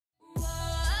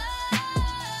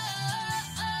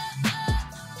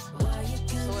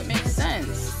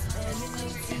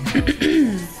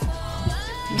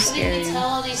Scary. Did he tell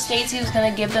all these states he was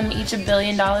gonna give them each $1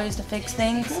 billion to fix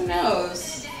things? Who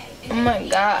knows? Oh my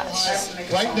gosh.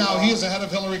 Right now, he is ahead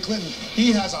of Hillary Clinton.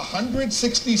 He has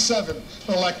 167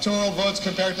 electoral votes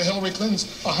compared to Hillary Clinton's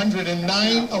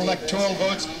 109 electoral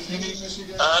votes. You need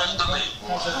Michigan.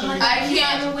 I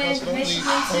can't win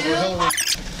Michigan too.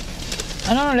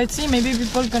 I don't know, let's see, maybe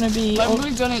people are gonna be... Why would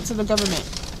we donate to the government?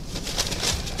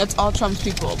 That's all Trump's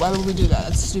people. Why would we do that?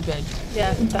 That's stupid.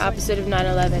 Yeah, the opposite of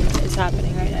 9/11 is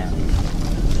happening right now.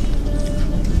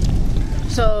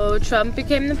 So Trump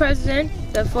became the president,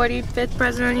 the 45th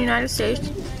president of the United States.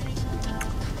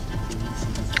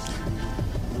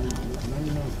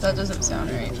 That doesn't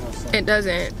sound right. It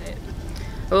doesn't.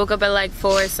 I woke up at like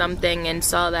 4 or something and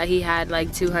saw that he had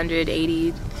like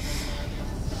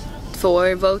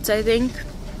 284 votes, I think,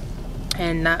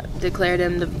 and that declared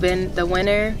him the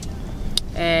winner.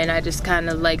 And I just kind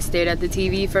of like stared at the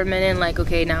TV for a minute, like,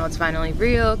 okay, now it's finally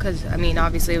real, because I mean,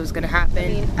 obviously it was gonna happen. I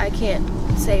mean, I can't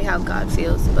say how God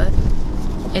feels, but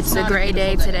it's a great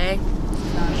day today.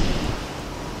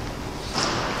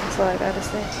 That's all I gotta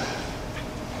say.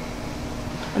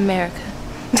 America.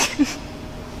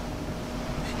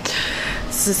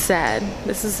 This is sad.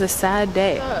 This is a sad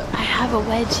day. I have a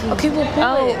wedgie. Okay, we'll pull it.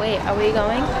 Oh, wait, are we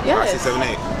going? Yes.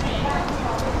 678.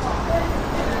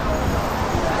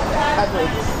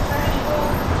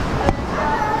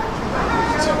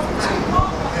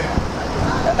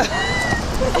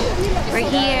 We're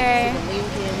here.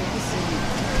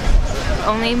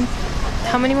 Only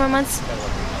how many more months?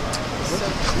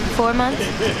 4 months?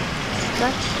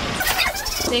 What?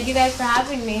 Thank you guys for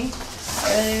having me. I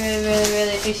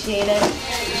really appreciate it.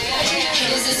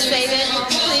 Save it,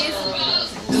 please.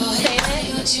 Save it.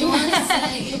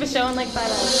 Keep it showing like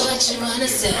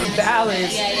 $5.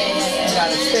 Balance. Yeah. You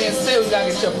gotta stand still, you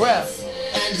gotta get your breath.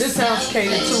 This sounds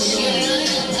catered to you.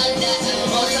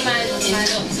 Most of mine is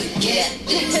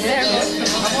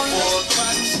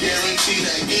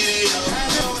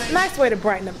Nice way to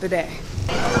brighten up the day.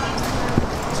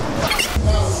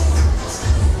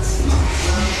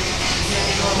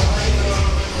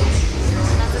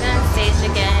 on stage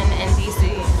again in DC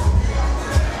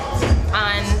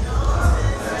on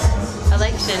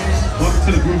election. Welcome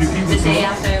to the Groovy People The day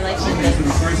after election day. The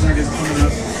first night is coming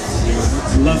up.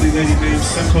 Lovely lady named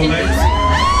CymcoLé.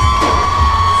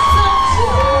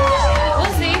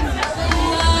 We'll see.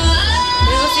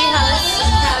 We will see how this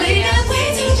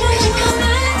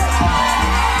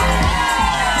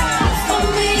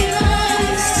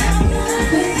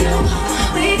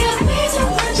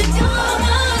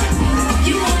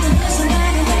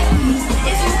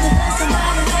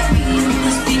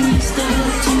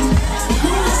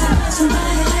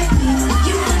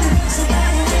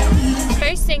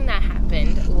First thing that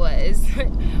happened was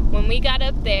when we got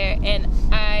up there, and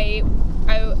I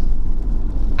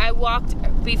walked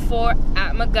before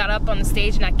Atma got up on the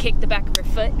stage, and I kicked the back of her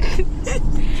foot.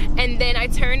 And then I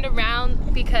turned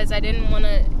around because I didn't want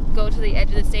to go to the edge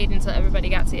of the stage until everybody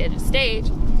got to the edge of the stage.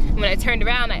 And when I turned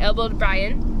around, I elbowed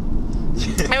Brian.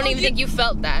 I don't even think you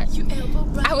felt that. You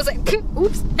elbowed Brian. I was like,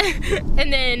 oops.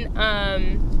 And then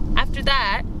after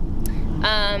that,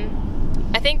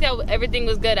 I think that everything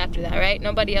was good after that, right?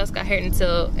 Nobody else got hurt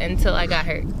until I got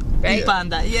hurt, right?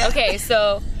 Panda, yeah. Okay,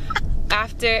 so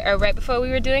after or right before we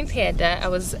were doing Panda, I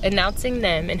was announcing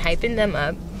them and hyping them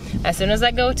up. As soon as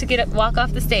I go to walk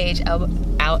off the stage,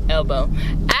 elbow.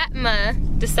 Atma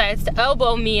decides to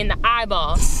elbow me in the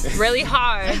eyeball really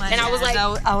hard, and I was like,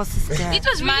 I was scared. it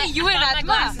was really you and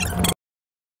Atma.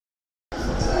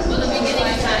 Well, the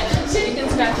beginning time. You can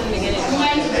scratch in the beginning.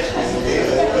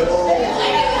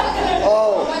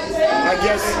 Oh, I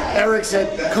guess Eric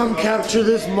said, "Come capture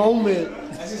this moment."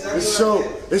 It's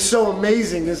so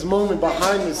amazing. This moment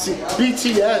behind the scenes.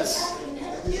 BTS.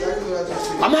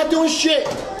 I'm not doing shit.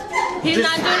 He's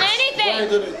not doing anything.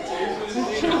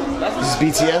 This is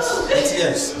BTS?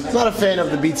 BTS. I'm not a fan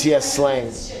of the BTS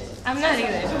slang. I'm not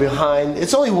either. Behind,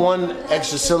 it's only one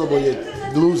extra syllable you're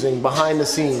losing. Behind the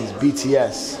scenes,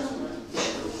 BTS.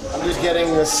 I'm just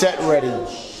getting the set ready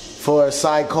for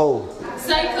CymcoLé.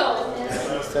 Psycho.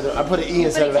 I put an E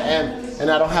instead of an M, and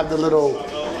I don't have the little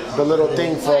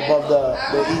thing for above the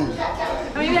E.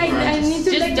 I mean, I need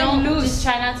to Just don't lose. Just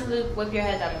try not to whip your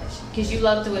head that much, because you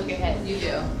love to whip your head. You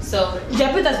do. So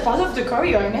Yeah, but that's part of the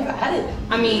choreo. I never had it.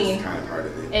 I mean, Kind of part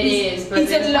of it. it is, but It's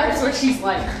there's a parts lot. where she's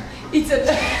like, It's a.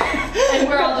 and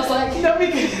we're all just like, No,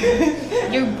 because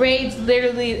your braids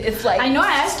literally, it's like. I know.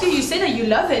 I asked you. You said that you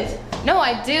love it. No,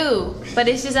 I do, but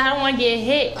it's just I don't want to get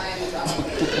hit.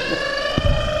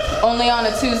 Only on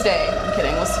a Tuesday. I'm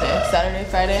kidding. What's today? Saturday,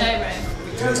 Friday? Right.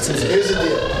 Here's the deal.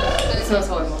 It smells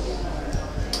horrible.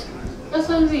 That's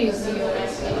what it is.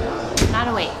 Not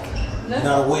awake.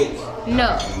 Not awake.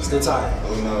 No. Still tired.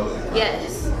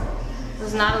 Yes. It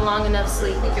was not a long enough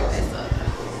sleep.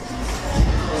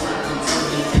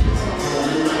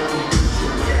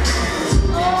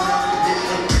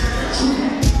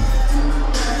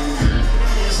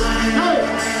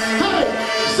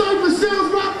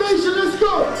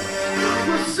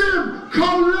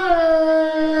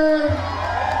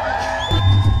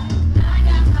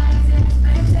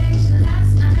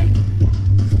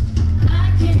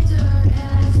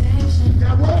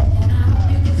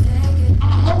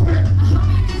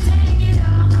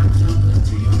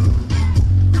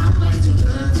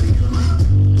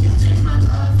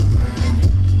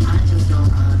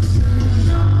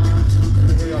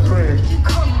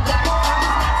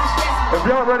 If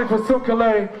y'all ready for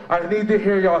CymcoLé, I need to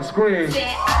hear y'all scream.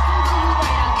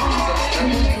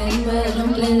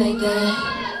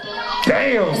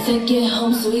 Damn! I said get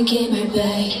home so we came right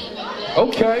back.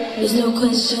 Okay. There's no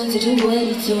question to do what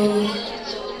he told.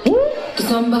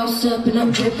 Cause I'm bossed up and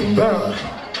I'm dripping gold. I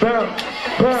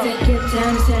said get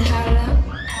down, he said how loud.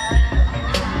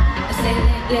 I said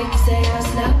like he said how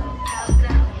slow.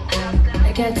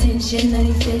 I got tension that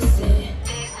he facing.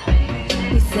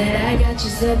 He said I got your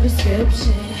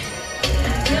subscription.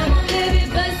 Come on baby,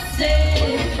 bust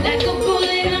it. Like a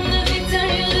bullet, I'm the victim,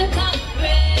 you're the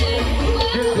culprit.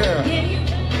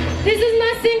 This is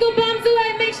my single, Bombs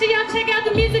Away. Make sure y'all check out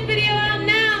the music video out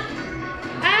now.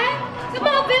 Alright? Come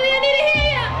on, Billy, I need to hear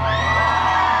ya.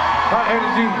 High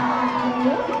energy.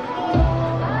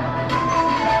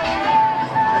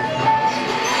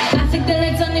 I think the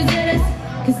lights on these hitters,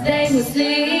 cause they were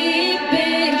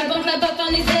sleeping. I bumped my buff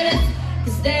on these hitters,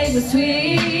 cause they were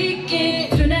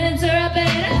tweaking. Do not interrupt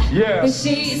it. Yeah. When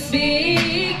she is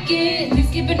speaking, please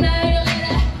keep an eye on it.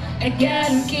 I got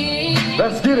him key.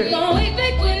 Let's get it. Don't wait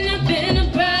back when I've been a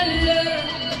problem.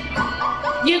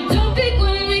 You don't pick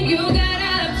when you got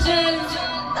options.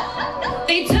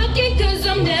 They talking cause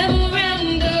I'm never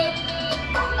around her.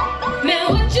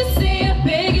 Now what you say, I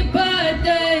beg your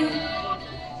pardon.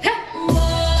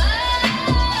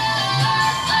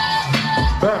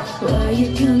 Why you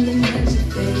coming at your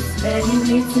face? Man, you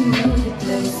need to know your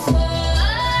place.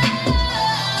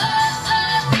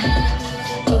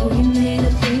 Oh, you made a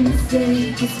big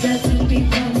mistake. It's got to be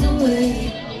bombs away.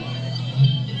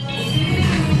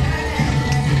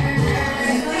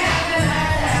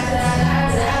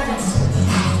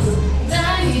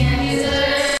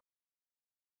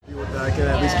 I can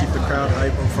at least keep the crowd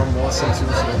hype. I'm from Boston too, so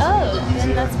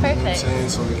then that's perfect.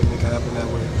 So we can make it happen that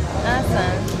way.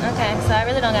 Awesome. Okay, so I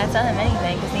really don't gotta tell him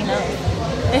anything because he knows.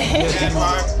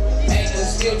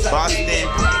 Boston. I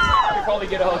could probably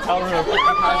get a hotel room at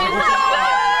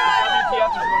WTF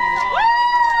is running long.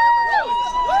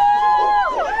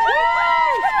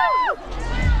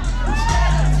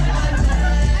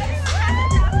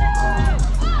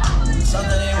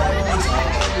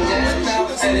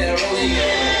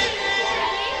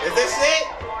 Is this it?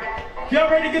 Y'all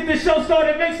ready to get this show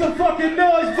started? Make some fucking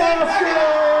noise, Boston!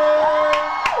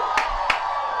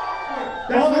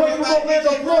 All the way from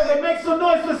Orlando, Florida, make some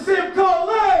noise for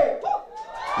CymcoLé!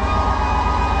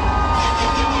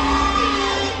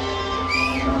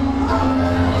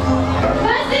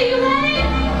 Bassy, you ready?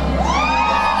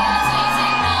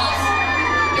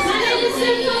 My name is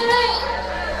CymcoLé.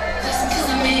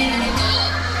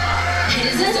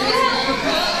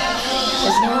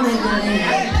 It's no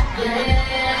midnight.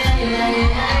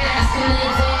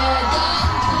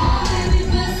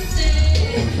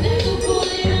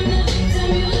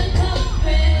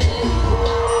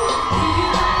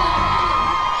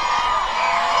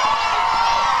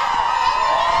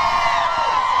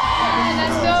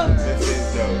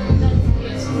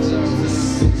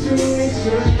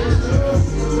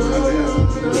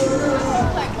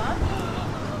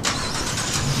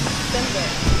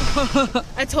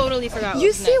 I totally forgot.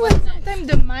 You see what sometimes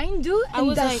the mind do? I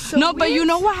was like, so no, but you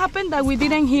know what happened? That we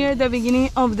didn't hear the beginning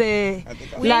of the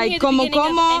like como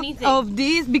of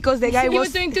this because the guy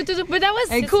was doing but that was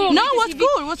cool. No, what's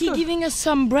cool? What's cool? Giving us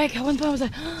some break. At one point I was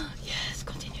like, oh, yes,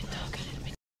 continue talk a little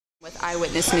bit. With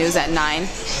Eyewitness News at 9.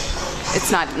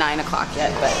 It's not 9 o'clock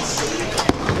yet, but.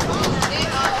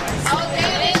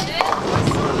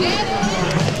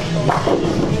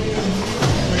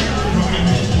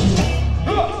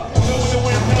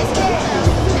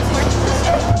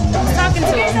 Talking to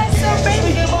him.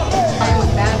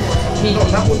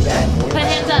 Put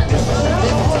hands up.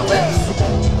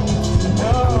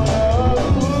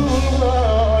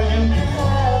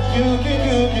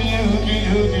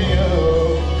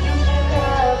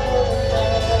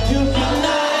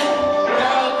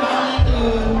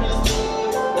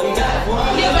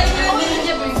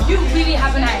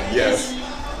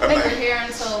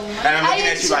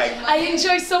 and she's like, I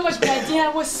enjoyed so much, but I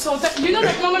was so, you know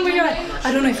that moment where you're like,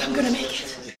 I don't know if I'm gonna make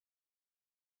it.